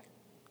something?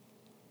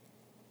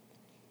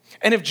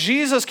 And if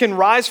Jesus can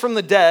rise from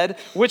the dead,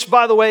 which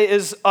by the way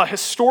is a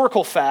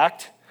historical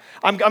fact,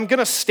 I'm going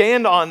to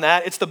stand on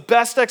that. It's the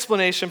best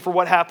explanation for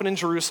what happened in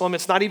Jerusalem.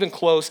 It's not even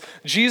close.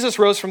 Jesus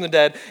rose from the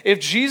dead. If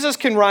Jesus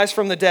can rise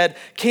from the dead,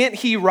 can't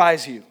he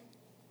rise you?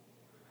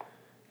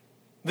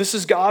 This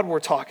is God we're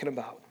talking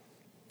about.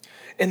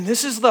 And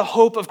this is the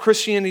hope of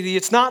Christianity.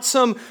 It's not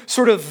some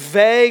sort of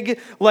vague,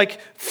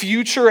 like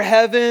future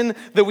heaven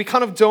that we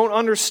kind of don't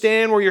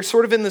understand, where you're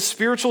sort of in the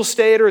spiritual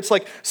state, or it's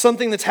like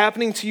something that's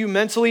happening to you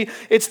mentally.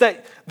 It's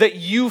that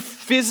you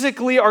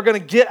physically are going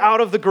to get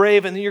out of the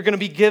grave and you're going to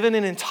be given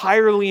an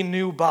entirely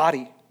new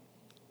body.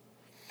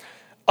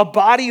 A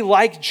body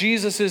like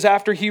Jesus's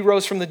after he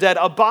rose from the dead.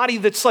 A body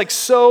that's like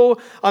so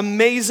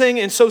amazing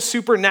and so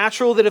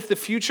supernatural that if the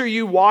future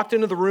you walked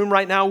into the room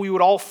right now, we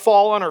would all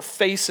fall on our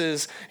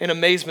faces in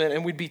amazement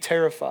and we'd be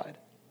terrified.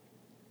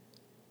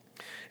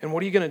 And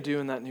what are you going to do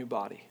in that new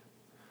body?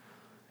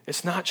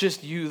 It's not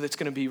just you that's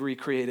going to be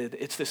recreated.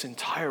 It's this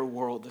entire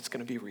world that's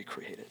going to be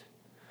recreated.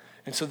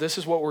 And so this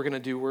is what we're going to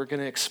do. We're going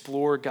to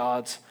explore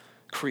God's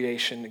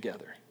creation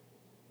together.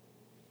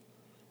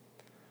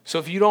 So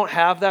if you don't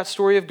have that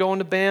story of going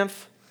to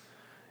Banff,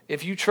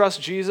 if you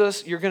trust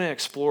Jesus, you're going to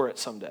explore it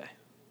someday.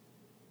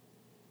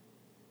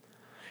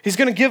 He's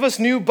going to give us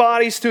new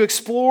bodies to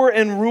explore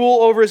and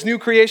rule over his new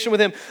creation with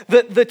him.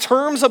 The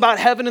terms about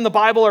heaven in the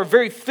Bible are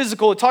very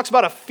physical. It talks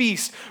about a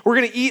feast. We're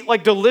going to eat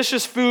like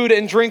delicious food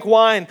and drink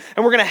wine,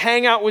 and we're going to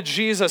hang out with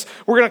Jesus.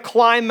 We're going to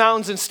climb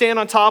mountains and stand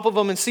on top of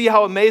them and see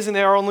how amazing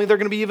they are, only they're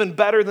going to be even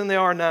better than they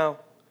are now.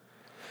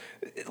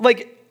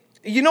 Like,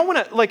 you know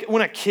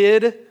when a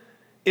kid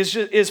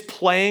is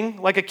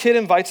playing, like a kid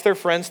invites their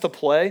friends to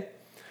play,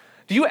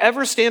 do you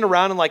ever stand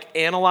around and like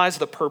analyze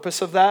the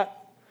purpose of that?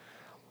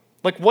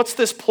 Like, what's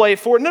this play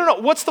for? No.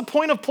 What's the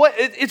point of play?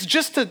 It's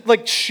just to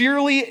like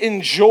sheerly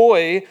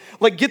enjoy,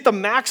 like get the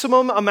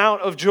maximum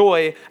amount of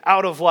joy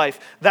out of life.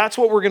 That's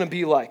what we're going to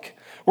be like.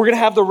 We're going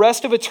to have the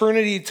rest of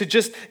eternity to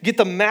just get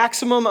the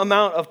maximum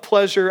amount of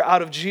pleasure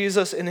out of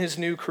Jesus and his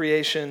new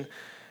creation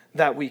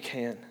that we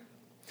can.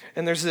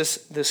 And there's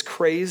this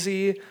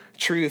crazy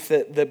truth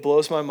that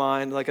blows my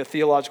mind, like a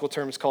theological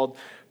term is called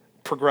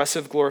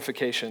progressive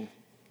glorification.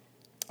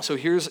 So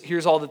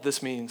here's all that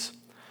this means,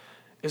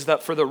 is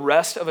that for the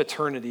rest of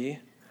eternity,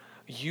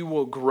 you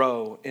will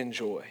grow in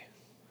joy.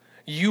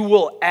 You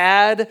will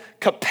add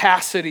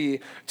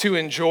capacity to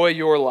enjoy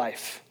your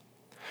life.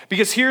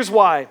 Because here's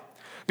why.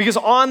 Because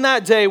on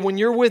that day, when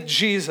you're with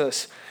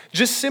Jesus,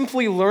 just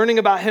simply learning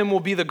about him will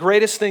be the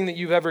greatest thing that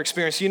you've ever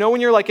experienced. You know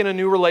when you're like in a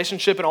new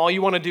relationship and all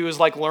you want to do is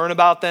like learn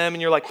about them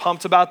and you're like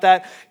pumped about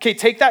that? Okay,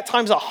 take that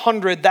times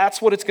 100.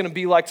 That's what it's going to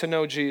be like to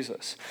know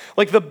Jesus.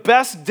 Like the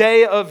best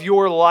day of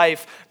your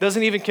life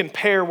doesn't even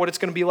compare what it's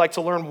going to be like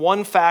to learn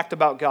one fact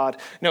about God.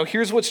 No,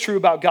 here's what's true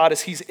about God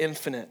is he's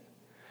infinite,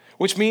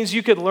 which means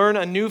you could learn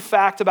a new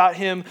fact about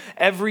him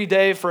every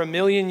day for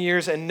 1,000,000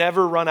 years and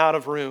never run out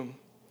of room.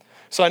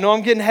 So I know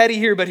I'm getting heady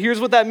here, but here's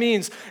what that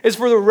means, is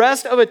for the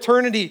rest of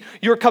eternity,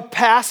 your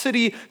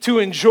capacity to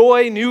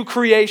enjoy new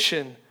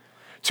creation,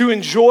 to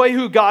enjoy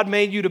who God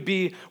made you to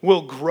be,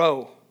 will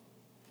grow.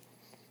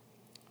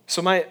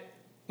 So my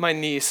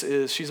niece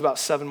she's about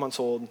 7 months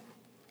old,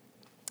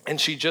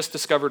 and she just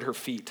discovered her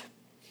feet.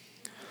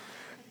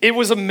 It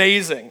was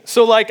amazing.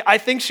 So like, I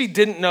think she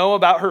didn't know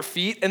about her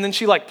feet, and then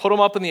she like put them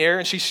up in the air,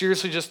 and she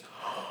seriously just,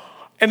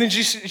 and then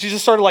she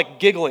just started like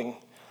giggling.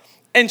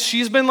 And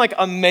she's been like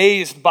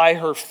amazed by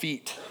her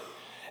feet.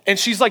 And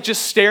she's like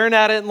just staring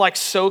at it and like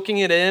soaking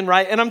it in,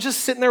 right? And I'm just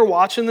sitting there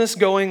watching this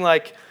going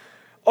like,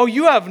 oh,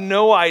 you have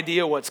no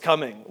idea what's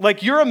coming.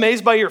 Like you're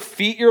amazed by your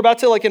feet. You're about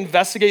to like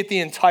investigate the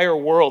entire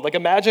world. Like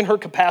imagine her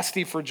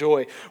capacity for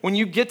joy. When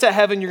you get to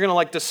heaven, you're going to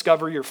like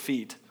discover your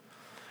feet.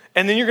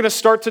 And then you're going to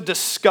start to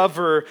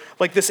discover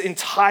like this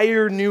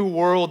entire new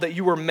world that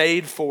you were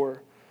made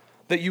for,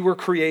 that you were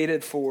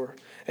created for.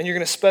 And you're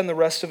going to spend the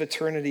rest of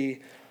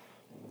eternity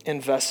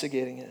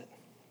investigating it.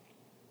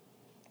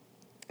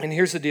 And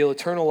here's the deal.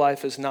 Eternal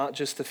life is not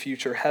just the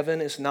future. Heaven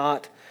is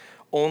not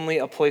only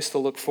a place to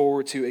look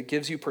forward to. It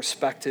gives you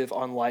perspective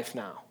on life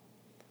now.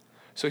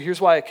 So here's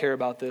why I care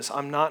about this.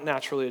 I'm not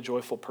naturally a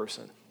joyful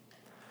person.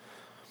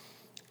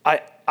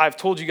 I've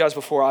told you guys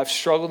before, I've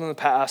struggled in the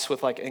past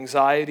with like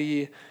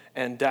anxiety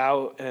and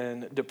doubt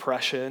and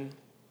depression.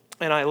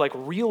 And I like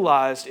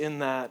realized in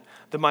that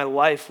my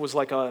life was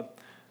like a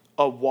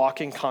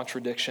walking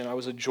contradiction. I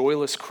was a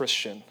joyless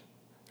Christian.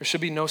 There should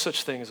be no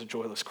such thing as a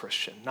joyless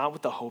Christian, not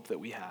with the hope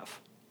that we have.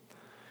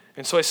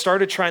 And so I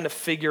started trying to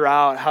figure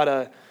out how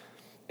to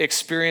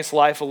experience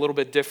life a little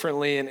bit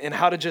differently and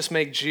how to just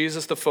make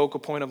Jesus the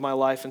focal point of my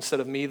life instead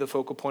of me the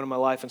focal point of my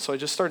life. And so I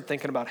just started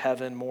thinking about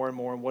heaven more and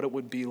more and what it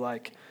would be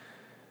like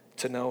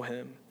to know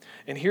him.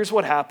 And here's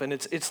what happened.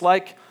 It's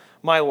like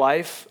my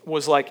life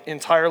was like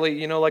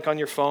entirely, like on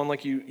your phone,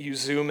 like you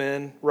zoom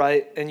in,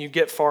 right? And you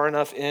get far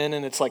enough in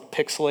and it's like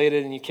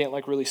pixelated and you can't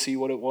like really see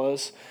what it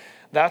was.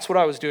 That's what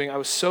I was doing. I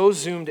was so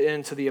zoomed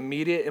into the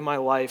immediate in my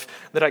life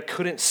that I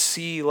couldn't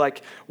see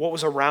like what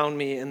was around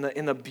me in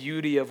the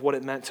beauty of what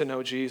it meant to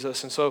know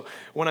Jesus. And so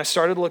when I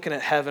started looking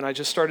at heaven, I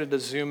just started to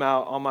zoom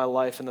out on my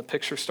life and the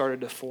picture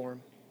started to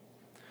form.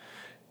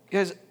 You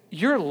guys,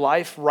 your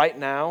life right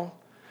now,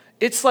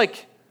 it's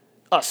like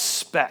a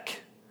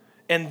speck.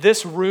 And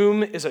this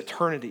room is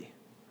eternity.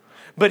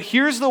 But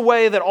here's the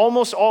way that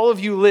almost all of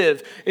you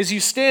live, is you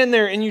stand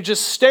there and you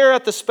just stare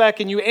at the speck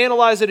and you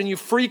analyze it and you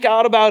freak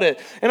out about it.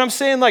 And I'm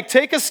saying, like,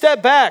 take a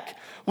step back.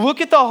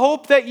 Look at the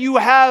hope that you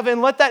have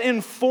and let that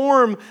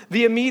inform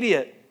the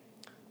immediate.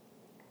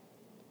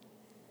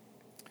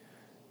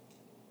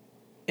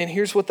 And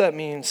here's what that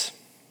means,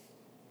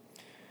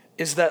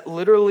 is that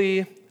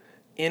literally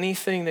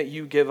anything that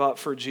you give up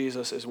for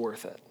Jesus is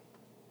worth it.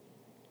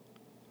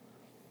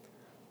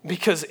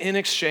 Because in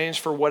exchange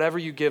for whatever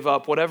you give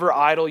up, whatever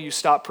idol you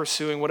stop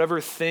pursuing, whatever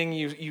thing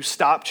you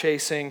stop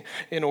chasing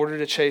in order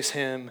to chase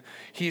him,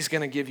 he's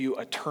going to give you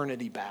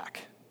eternity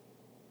back.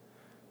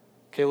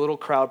 Okay, a little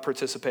crowd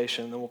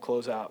participation, then we'll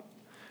close out.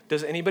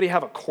 Does anybody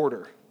have a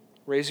quarter?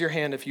 Raise your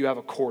hand if you have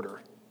a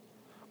quarter.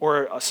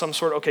 Or some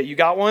sort of, okay, you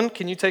got one?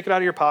 Can you take it out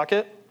of your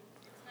pocket?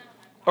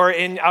 Or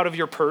out of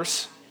your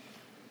purse?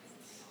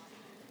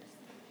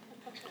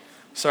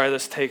 Sorry,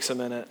 this takes a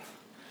minute.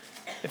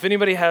 If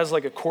anybody has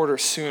like a quarter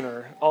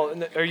sooner,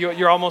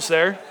 you're almost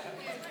there?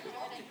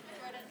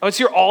 Oh, it's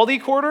your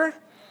Aldi quarter?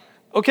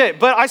 Okay,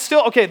 but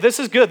this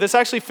is good. This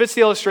actually fits the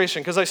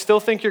illustration because I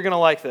still think you're going to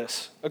like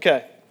this.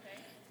 Okay.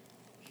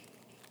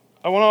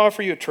 I want to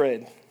offer you a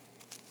trade.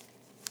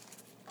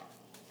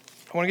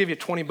 I want to give you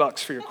 $20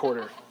 for your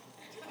quarter.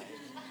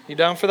 You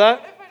down for that?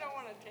 What if I don't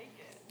want to take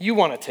it? You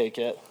want to take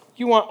it.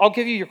 I'll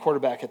give you your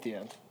quarter back at the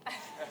end.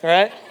 All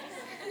right?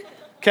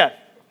 Okay.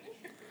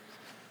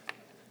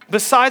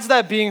 Besides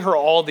that being her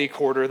Aldi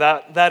quarter,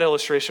 that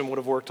illustration would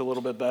have worked a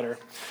little bit better.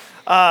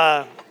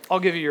 I'll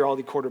give you your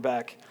Aldi quarter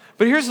back.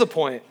 But here's the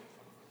point.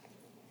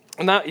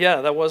 And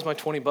that was my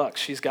 $20.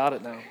 She's got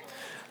it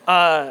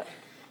now.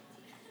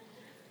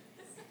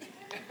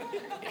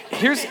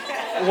 Here's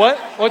what?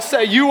 What's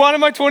that? You wanted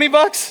my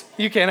 $20?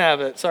 You can't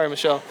have it. Sorry,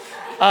 Michelle.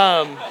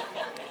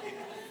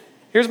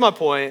 Here's my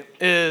point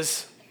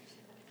is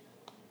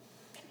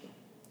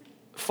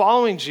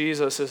following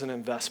Jesus is an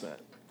investment,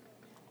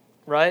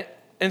 right?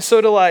 And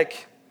so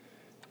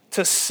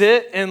to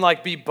sit and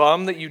be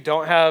bummed that you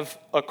don't have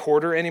a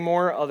quarter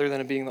anymore, other than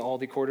it being the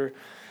Aldi quarter,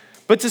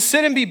 but to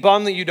sit and be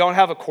bummed that you don't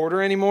have a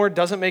quarter anymore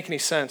doesn't make any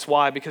sense.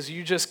 Why? Because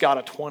you just got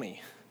a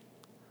 20.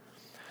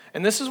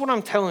 And this is what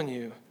I'm telling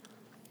you.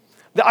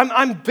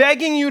 I'm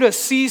begging you to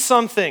see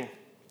something.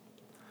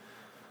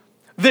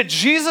 That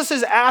Jesus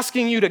is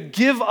asking you to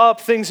give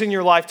up things in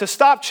your life, to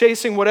stop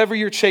chasing whatever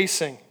you're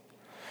chasing.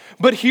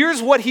 But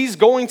here's what he's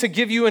going to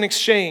give you in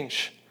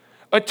exchange.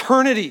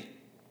 Eternity.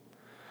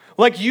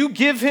 You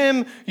give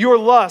him your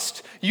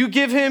lust, you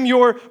give him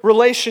your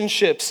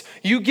relationships,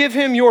 you give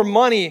him your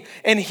money,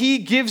 and he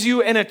gives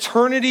you an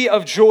eternity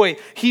of joy.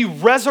 He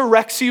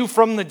resurrects you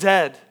from the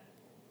dead.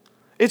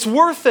 It's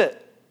worth it.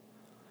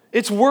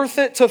 It's worth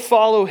it to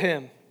follow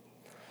him.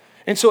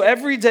 And so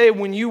every day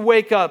when you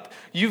wake up,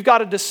 you've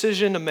got a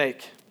decision to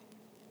make.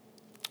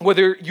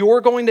 Whether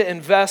you're going to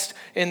invest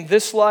in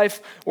this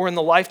life or in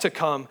the life to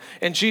come.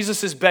 And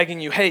Jesus is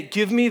begging you, hey,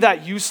 give me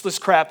that useless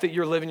crap that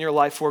you're living your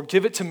life for.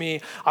 Give it to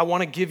me. I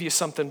want to give you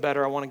something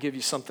better. I want to give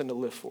you something to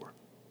live for.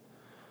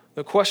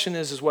 The question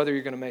is whether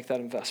you're going to make that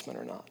investment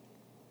or not.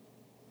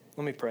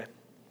 Let me pray.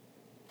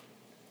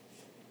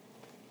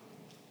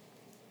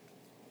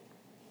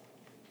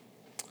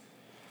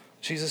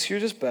 Jesus, you're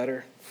just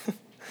better.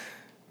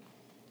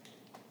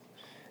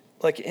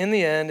 In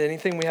the end,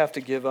 anything we have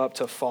to give up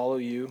to follow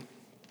you,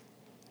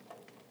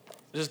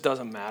 it just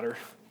doesn't matter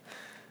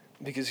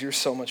because you're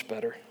so much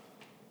better.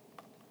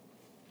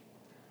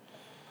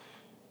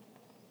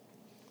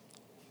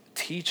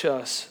 Teach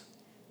us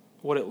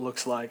what it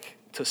looks like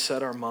to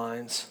set our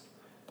minds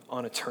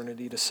on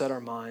eternity, to set our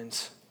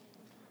minds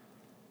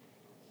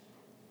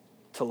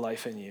to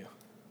life in you.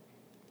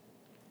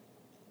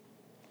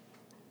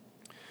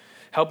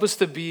 Help us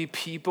to be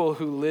people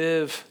who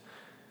live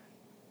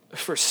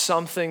for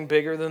something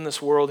bigger than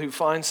this world, who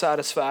find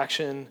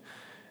satisfaction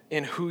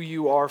in who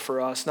you are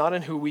for us, not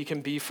in who we can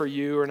be for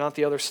you or not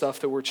the other stuff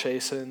that we're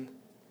chasing.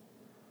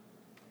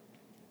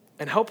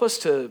 And help us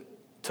to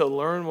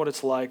learn what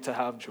it's like to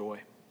have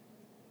joy.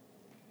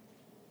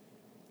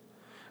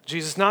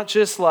 Jesus, not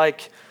just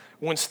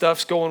when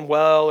stuff's going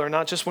well or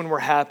not just when we're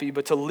happy,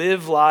 but to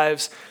live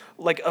lives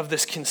of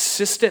this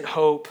consistent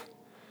hope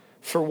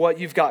for what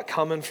you've got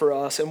coming for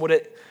us. And would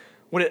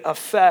it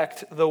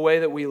affect the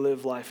way that we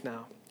live life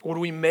now? Would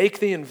we make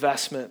the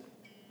investment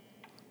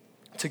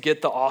to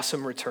get the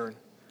awesome return?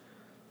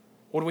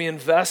 Would we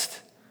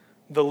invest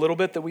the little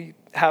bit that we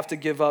have to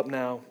give up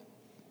now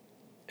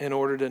in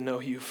order to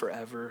know you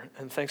forever?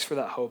 And thanks for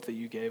that hope that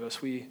you gave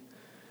us. We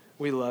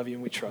love you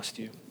and we trust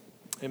you.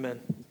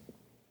 Amen.